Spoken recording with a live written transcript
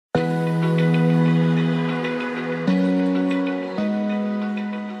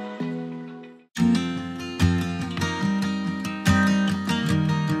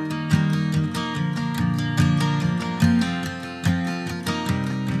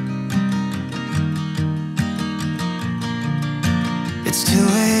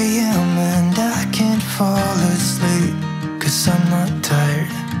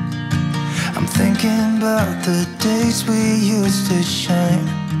thinking about the days we used to shine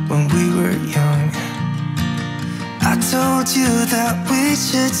when we were young. I told you that we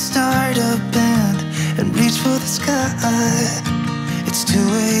should start a band and reach for the sky. It's 2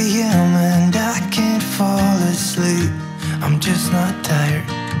 a.m. and I can't fall asleep. I'm just not tired.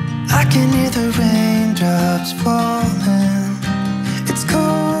 I can hear the raindrops falling. It's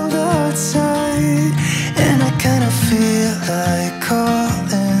cold outside and I kinda feel like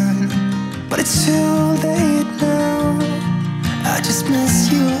calling, but it's too late now. I just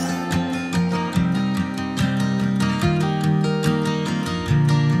miss you.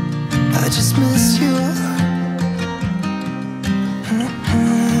 I just miss you.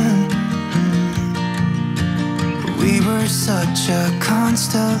 We were such a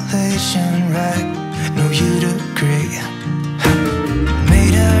constellation, right? No, you'd agree.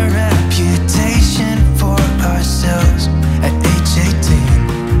 Made a reputation for ourselves at age 18.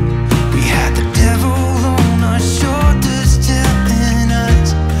 We had the devil on our shoulders telling us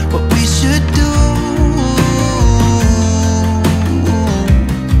what we should do.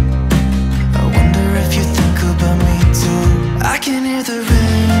 I wonder if you think about me too. I can hear the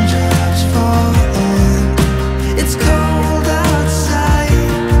raindrops falling. It's cold outside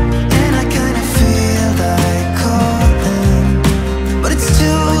and I kinda feel like calling, but it's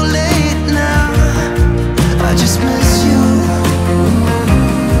too late now. I just miss you.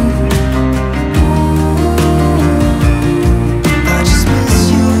 I just miss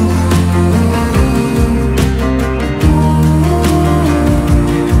you.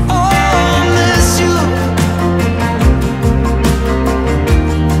 Oh, I miss you.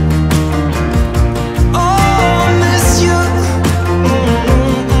 Oh, I miss you.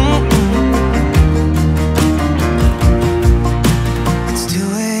 It's 2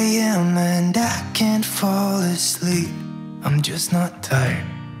 a.m. and I can't fall asleep. I'm just not tired.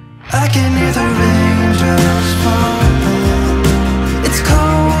 I can hear the raindrops falling. It's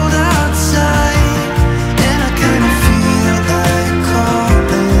cold outside and I kinda feel like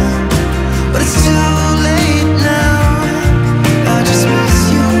calling, but it's too late now. I just miss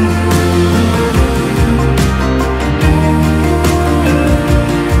you.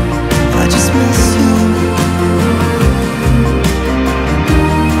 I just miss you.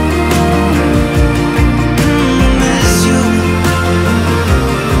 Miss you.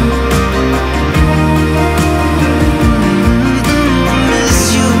 Miss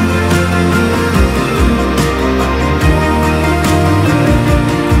you.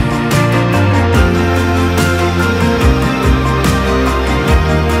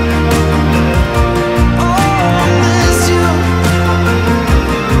 Oh, miss you.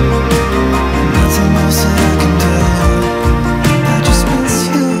 Nothing else that I can do. I just miss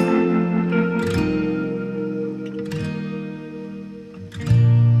you.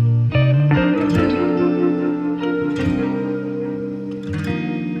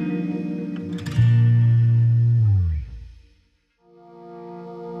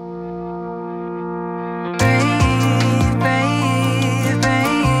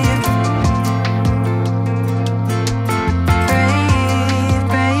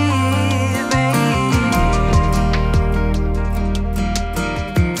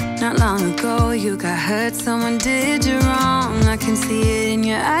 Not long ago you got hurt, someone did you wrong. I can see it in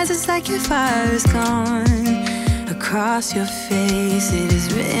your eyes, it's like your fire is gone. Across your face, it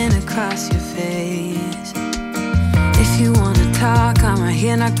is written across your face. If you wanna talk, I'm right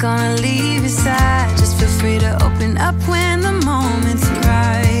here, not gonna leave your side. Just feel free to open up when the moment's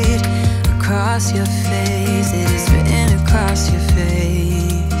right. Across your face, it is written across your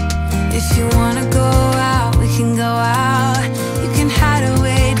face. If you wanna go out, we can go out. You can hide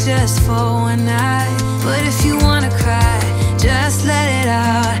away just for one night. But if you wanna cry, just let it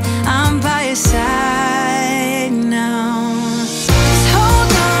out. I'm by your side now. Just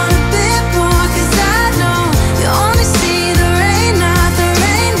hold on a bit more, 'cause I know you only see the rain, not the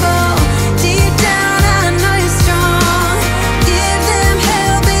rainbow. Deep down I know you're strong. Give them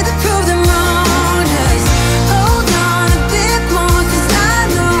hell, baby, prove them wrong. Just hold on a bit more, 'cause I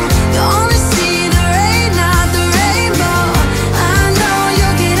know you only see the rain, not the rainbow. I know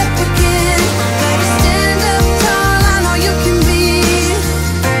you'll get up again. Better stand up tall, I know you can be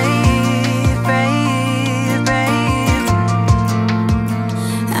brave, brave, brave.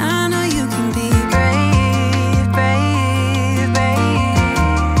 I know you can be brave, brave, brave.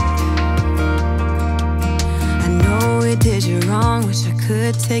 I know it did you wrong, wish I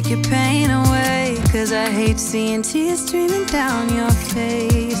could take your pain away, 'cause I hate seeing tears streaming down your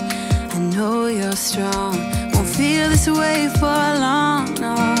face. I know you're strong, won't feel this way for long,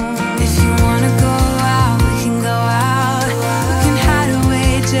 no. If you wanna go out, we can go out. We can hide away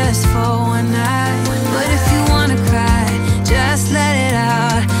just for one night.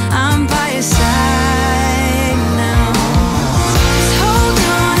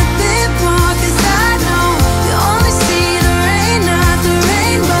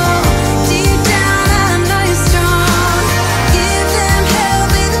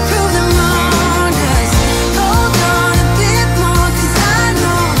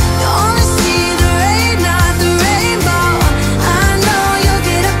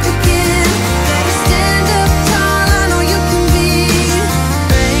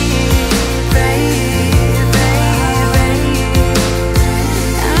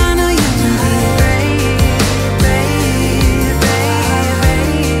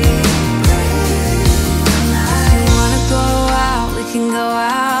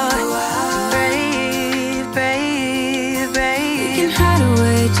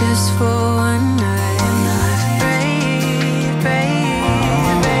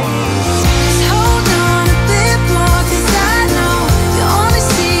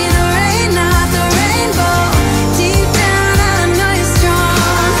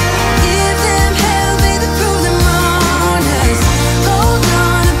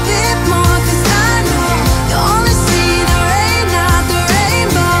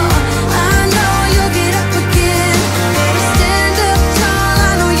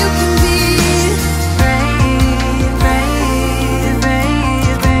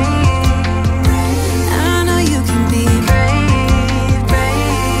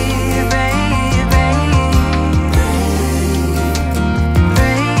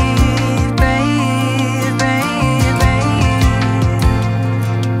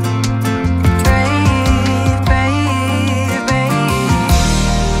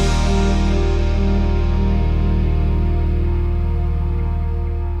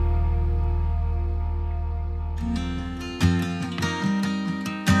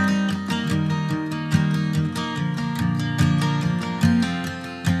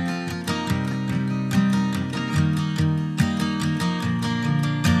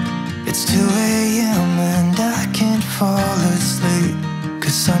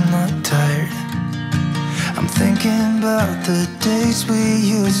 thinking about the days we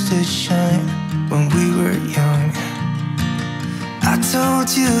used to shine when we were young. I told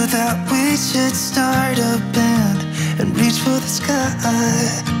you that we should start a band and reach for the sky.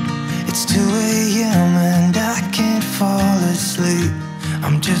 It's 2 a.m. and I can't fall asleep.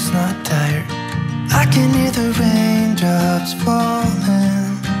 I'm just not tired. I can hear the raindrops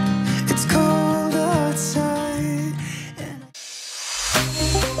falling. It's cold